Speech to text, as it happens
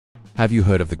Have you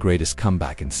heard of the greatest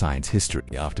comeback in science history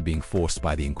after being forced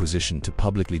by the Inquisition to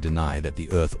publicly deny that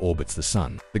the Earth orbits the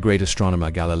Sun? The great astronomer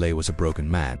Galileo was a broken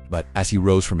man, but as he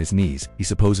rose from his knees, he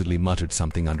supposedly muttered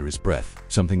something under his breath,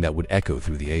 something that would echo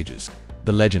through the ages.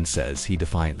 The legend says he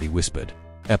defiantly whispered,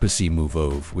 "Eppur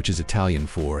Muove," which is Italian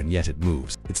for "and yet it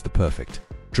moves." It's the perfect,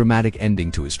 dramatic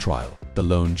ending to his trial. The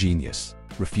lone genius,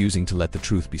 refusing to let the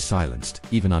truth be silenced,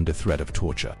 even under threat of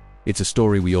torture. It's a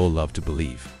story we all love to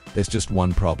believe. There's just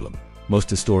one problem. Most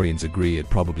historians agree it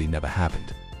probably never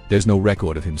happened. There's no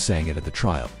record of him saying it at the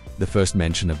trial. The first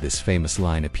mention of this famous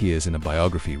line appears in a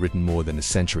biography written more than a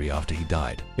century after he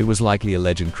died. It was likely a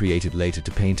legend created later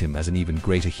to paint him as an even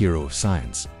greater hero of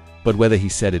science. But whether he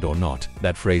said it or not,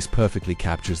 that phrase perfectly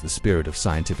captures the spirit of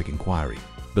scientific inquiry.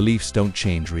 Beliefs don't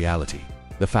change reality.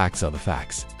 The facts are the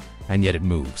facts. And yet it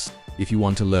moves. If you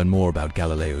want to learn more about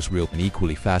Galileo's real and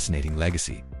equally fascinating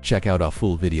legacy, check out our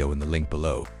full video in the link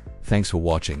below. Thanks for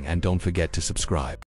watching and don't forget to subscribe.